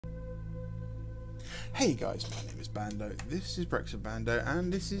Hey guys, my name is Bando, this is Brexit Bando,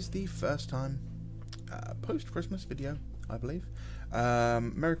 and this is the first time post-Christmas video, I believe.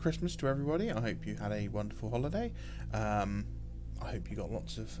 Merry Christmas to everybody. I hope you had a wonderful holiday. I hope you got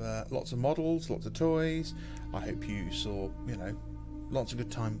lots of models, lots of toys. I hope you saw, lots of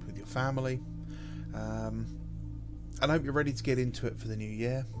good time with your family. And I hope you're ready to get into it for the new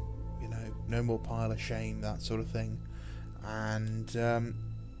year. No more pile of shame, that sort of thing. And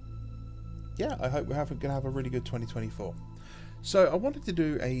yeah, I hope we're going to have a really good 2024. So I wanted to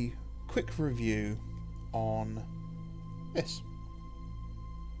do a quick review on this.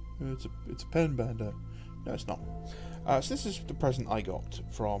 It's a pen, Bando. No, it's not. So this is the present I got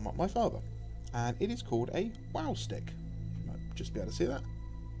from my father, and it is called a wow stick. You might just be able to see that.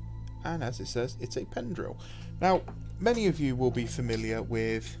 And as it says, it's a pen drill. Now, many of you will be familiar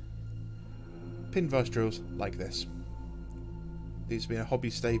with pin vise drills like this. These have been a hobby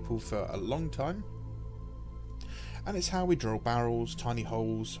staple for a long time, and it's how we drill barrels, tiny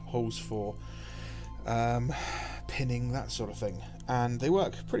holes for pinning, that sort of thing. And they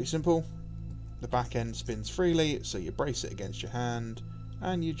work pretty simple. The back end spins freely, so you brace it against your hand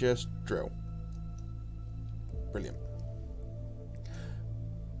and you just drill. Brilliant.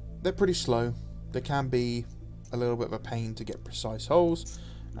 They're pretty slow. They can be a little bit of a pain to get precise holes,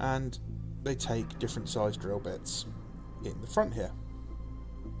 and they take different size drill bits in the front here.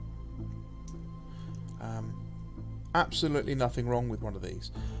 Absolutely nothing wrong with one of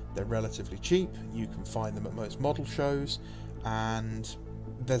these. They're relatively cheap. You can find them at most model shows, and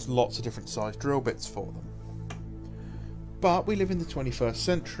there's lots of different size drill bits for them. But we live in the 21st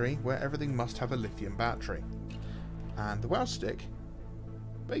century where everything must have a lithium battery, and the wow stick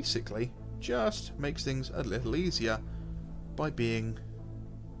basically just makes things a little easier by being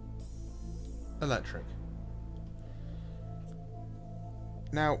electric.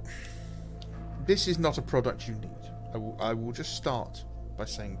 Now, this is not a product you need. I will just start by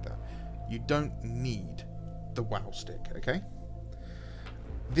saying that you don't need the wow stick, okay?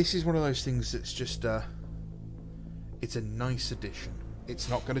 This is one of those things that's just it's a nice addition. It's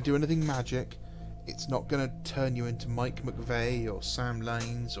not going to do anything magic. It's not going to turn you into Mike McVeigh or Sam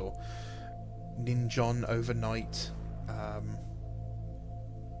Lanes or Ninjon overnight.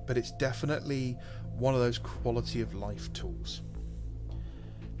 But it's definitely one of those quality of life tools.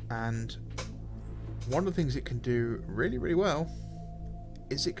 And one of the things it can do really, really well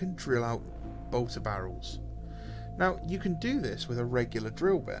is it can drill out bolter barrels. Now, you can do this with a regular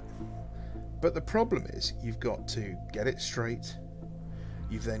drill bit, but the problem is you've got to get it straight.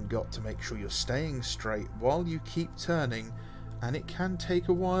 You've then got to make sure you're staying straight while you keep turning, and it can take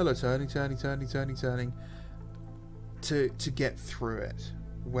a while of turning to get through it.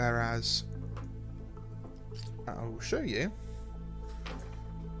 Whereas, I'll show you.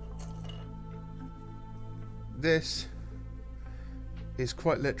 This is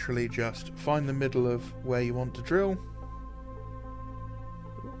quite literally just find the middle of where you want to drill,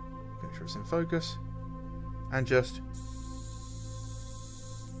 make sure it's in focus, and just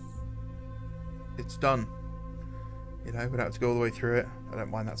it's done. We don't have to go all the way through it. I don't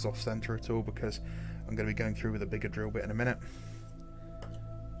mind that's off center at all because I'm going to be going through with a bigger drill bit in a minute.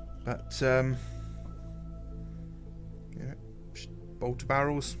 But just bolter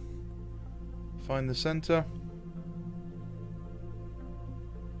barrels, find the center.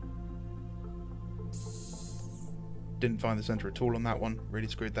 Didn't find the center at all on that one, really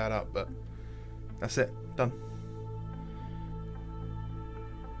screwed that up, but that's it, done.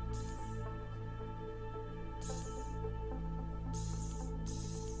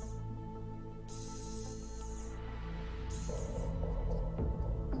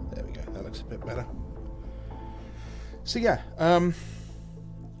 There we go, that looks a bit better. So yeah,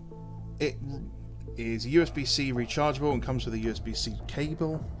 it is USB-C rechargeable and comes with a USB-C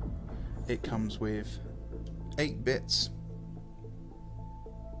cable. It comes with 8 bits,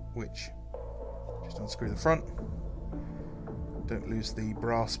 which just unscrew the front. Don't lose the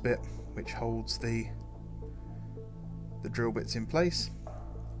brass bit which holds the drill bits in place.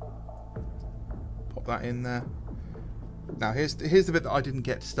 Pop that in there. Now here's the bit that I didn't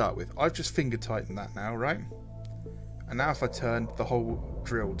get to start with. I've just finger tightened that now, right? And now if I turn, the whole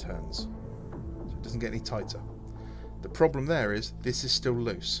drill turns, so it doesn't get any tighter. The problem there is this is still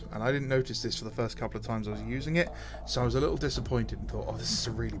loose, and I didn't notice this for the first couple of times I was using it, so I was a little disappointed and thought, oh, this is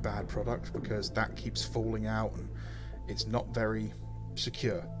a really bad product because that keeps falling out and it's not very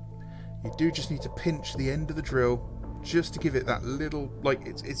secure. You do just need to pinch the end of the drill just to give it that little, like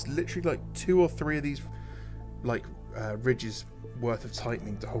it's literally like 2 or 3 of these like ridges worth of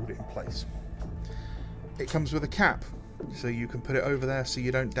tightening to hold it in place. It comes with a cap, so you can put it over there so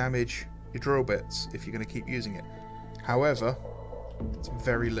you don't damage your drill bits if you're going to keep using it. However, it's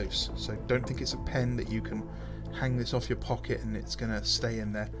very loose, so don't think it's a pen that you can hang this off your pocket and it's going to stay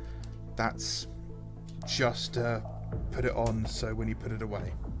in there. That's just put it on so when you put it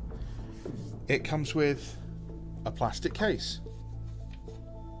away. It comes with a plastic case,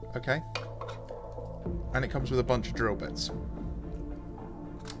 okay, and it comes with a bunch of drill bits.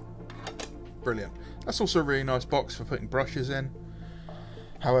 Brilliant. That's also a really nice box for putting brushes in.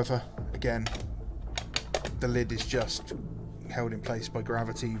 However, again, the lid is just held in place by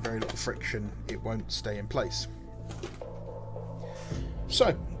gravity, very little friction, it won't stay in place.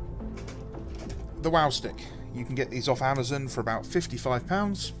 So, the Wow Stick. You can get these off Amazon for about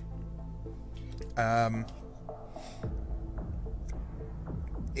 £55.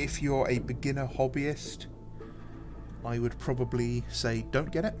 If you're a beginner hobbyist, I would probably say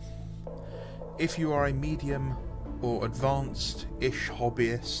don't get it. If you are a medium or advanced-ish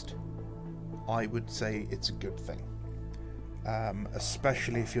hobbyist, I would say it's a good thing.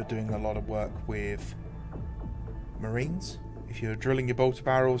 Especially if you're doing a lot of work with marines. If you're drilling your bolter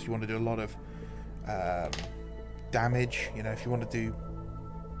barrels, you want to do a lot of damage. You know, if you want to do,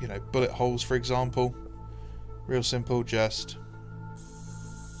 you know, bullet holes, for example. Real simple, just...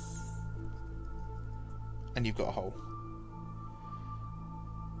 and you've got a hole.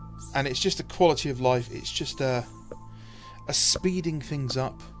 And it's just a quality of life, it's just a speeding things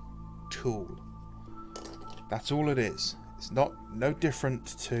up tool. That's all it is. It's no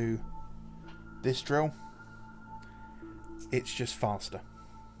different to this drill. It's just faster.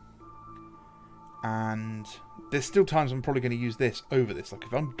 And there's still times I'm probably going to use this over this. Like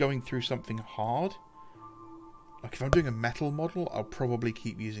if I'm going through something hard, like if I'm doing a metal model, I'll probably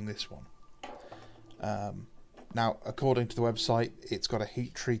keep using this one. Now, according to the website, it's got a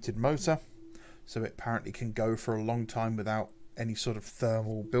heat-treated motor, so it apparently can go for a long time without any sort of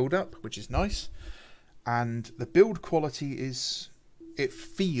thermal build-up, which is nice. And the build quality is... it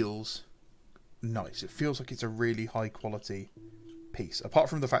feels nice. It feels like it's a really high-quality piece. Apart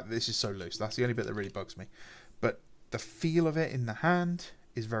from the fact that this is so loose. That's the only bit that really bugs me. But the feel of it in the hand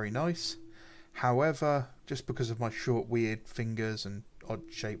is very nice. However, just because of my short, weird fingers and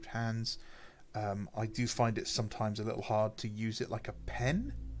odd-shaped hands... I do find it sometimes a little hard to use it like a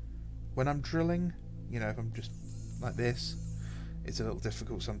pen when I'm drilling. You know, if I'm just like this, it's a little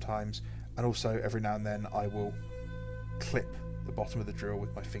difficult sometimes. And also, every now and then, I will clip the bottom of the drill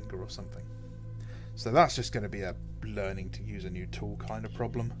with my finger or something. So that's just going to be a learning to use a new tool kind of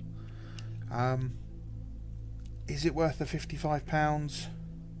problem. Is it worth the £55?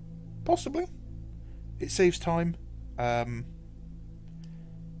 Possibly. It saves time.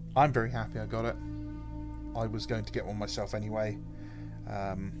 I'm very happy I got it. I was going to get one myself anyway.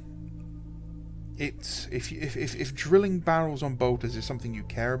 If drilling barrels on bolters is something you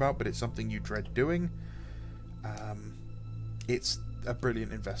care about, but it's something you dread doing, it's a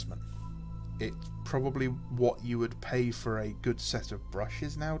brilliant investment. It's probably what you would pay for a good set of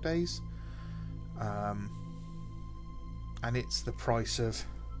brushes nowadays, and it's the price of,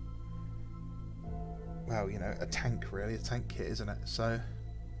 well, you know, a tank really, a tank kit, isn't it? So.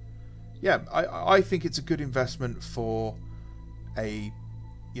 Yeah, I think it's a good investment for a,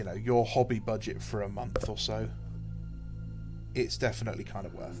 you know, your hobby budget for a month or so. It's definitely kind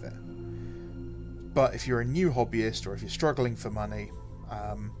of worth it. But if you're a new hobbyist or if you're struggling for money,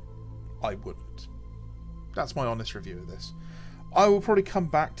 I wouldn't. That's my honest review of this. I will probably come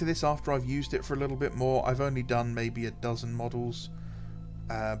back to this after I've used it for a little bit more. I've only done maybe a dozen models,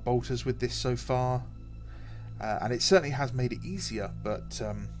 bolters with this so far. And it certainly has made it easier, but...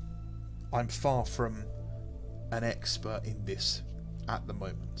 I'm far from an expert in this at the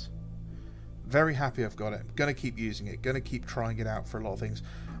moment. Very happy I've got it. Going to keep using it. Going to keep trying it out for a lot of things.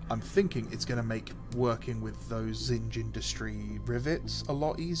 I'm thinking it's going to make working with those Zinj Industry rivets a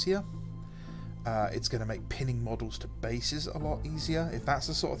lot easier. It's going to make pinning models to bases a lot easier. If that's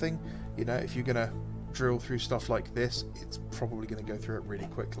the sort of thing, you know, if you're going to drill through stuff like this, it's probably going to go through it really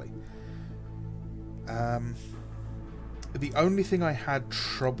quickly. The only thing I had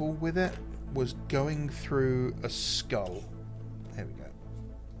trouble with it was going through a skull. There we go.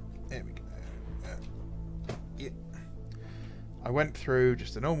 There we go. Yeah. I went through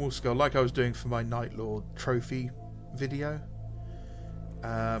just a normal skull, like I was doing for my Night Lord trophy video.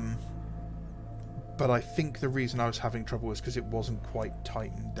 But I think the reason I was having trouble was because it wasn't quite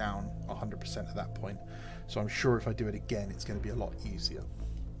tightened down 100% at that point. So I'm sure if I do it again, it's going to be a lot easier.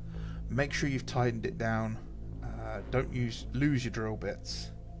 Make sure you've tightened it down. Don't lose your drill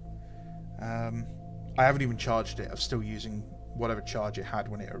bits. I haven't even charged it. I'm still using whatever charge it had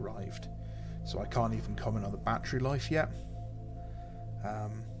when it arrived, so I can't even comment on the battery life yet.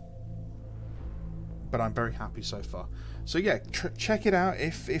 but I'm very happy so far. So yeah, check it out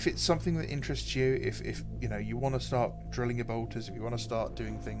if it's something that interests you. If you know, you want to start drilling your bolters, if you want to start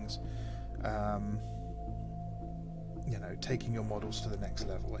doing things, you know, taking your models to the next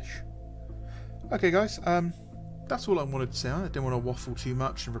level-ish. Okay, guys, that's all I wanted to say. I didn't want to waffle too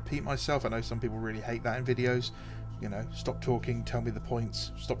much and repeat myself. I know some people really hate that in videos. You know, stop talking, tell me the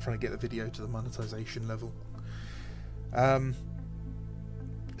points, stop trying to get the video to the monetization level.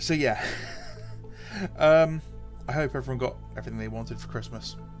 So yeah, I hope everyone got everything they wanted for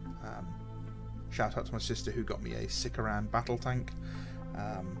Christmas. Shout out to my sister who got me a Sikaran battle tank.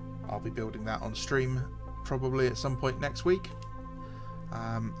 I'll be building that on stream probably at some point next week.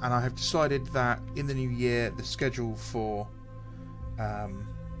 And I have decided that in the new year the schedule for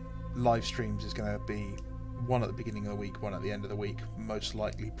live streams is going to be one at the beginning of the week, one at the end of the week, most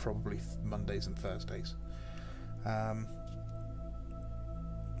likely probably Mondays and Thursdays.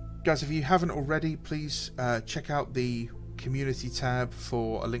 Guys, if you haven't already, please check out the community tab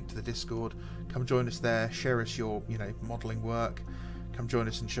for a link to the Discord. Come join us there, share us your modelling work, come join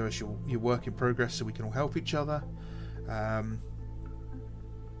us and show us your work in progress so we can all help each other. And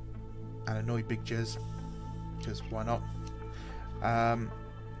annoy Big Jez, because why not?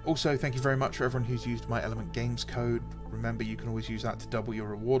 Also, thank you very much for everyone who's used my Element Games code. Remember, you can always use that to double your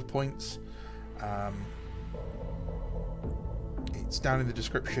reward points. It's down in the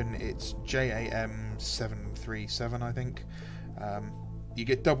description. It's JAM737, I think. You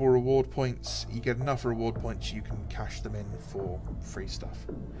get double reward points. You get enough reward points you can cash them in for free stuff.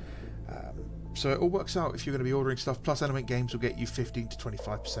 So it all works out if you're going to be ordering stuff. Plus, Element Games will get you 15 to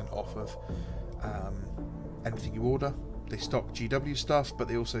 25% off of anything you order. They stock GW stuff, but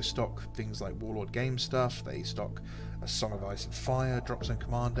they also stock things like Warlord Games stuff. They stock A Song of Ice and Fire, Drop Zone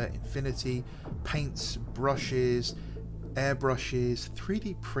Commander, Infinity, paints, brushes, airbrushes,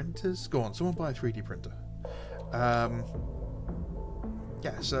 3D printers. Go on, someone buy a 3D printer.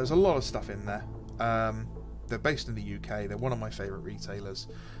 Yeah, so there's a lot of stuff in there. They're based in the UK. They're one of my favourite retailers.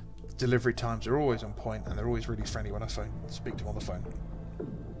 Delivery times are always on point, and they're always really friendly when I speak to them on the phone.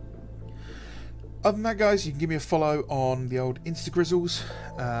 Other than that, guys, you can give me a follow on the old Instagrizzles.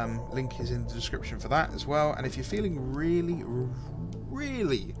 Link is in the description for that as well. And if you're feeling really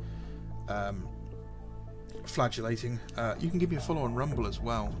flagellating, you can give me a follow on Rumble as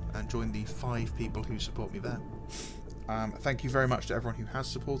well and join the 5 people who support me there. Thank you very much to everyone who has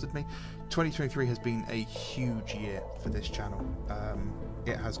supported me. 2023 has been a huge year for this channel.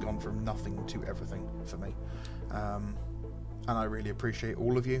 It has gone from nothing to everything for me. And I really appreciate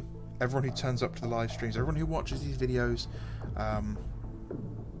all of you. Everyone who turns up to the live streams, everyone who watches these videos. I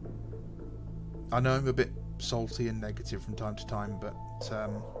know I'm a bit salty and negative from time to time, but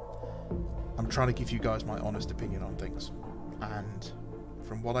I'm trying to give you guys my honest opinion on things. And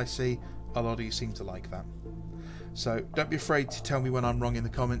from what I see, a lot of you seem to like that. So don't be afraid to tell me when I'm wrong in the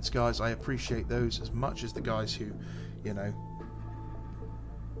comments, guys. I appreciate those as much as the guys who, you know,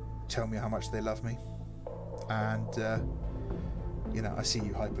 tell me how much they love me. And, you know, I see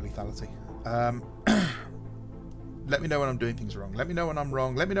you, hyperlethality. Let me know when I'm doing things wrong. Let me know when I'm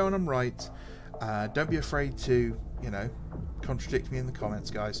wrong. Let me know when I'm right. Don't be afraid to, you know, contradict me in the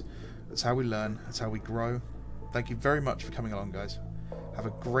comments, guys. That's how we learn. That's how we grow. Thank you very much for coming along, guys. Have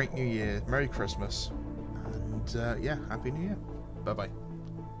a great New Year. Merry Christmas. And, yeah, Happy New Year. Bye-bye.